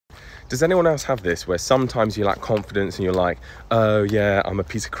Does anyone else have this where sometimes you lack confidence and you're like, oh yeah, I'm a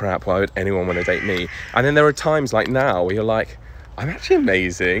piece of crap, why would anyone want to date me? And then there are times like now where you're like, I'm actually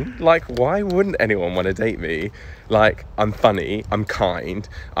amazing. Like, why wouldn't anyone want to date me? Like, I'm funny, I'm kind,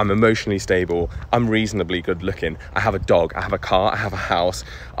 I'm emotionally stable, I'm reasonably good looking, I have a dog, I have a car, I have a house,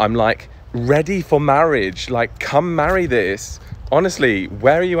 I'm like ready for marriage. Like, come marry this. Honestly,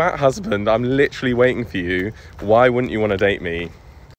 where are you at, husband? I'm literally waiting for you. Why wouldn't you want to date me?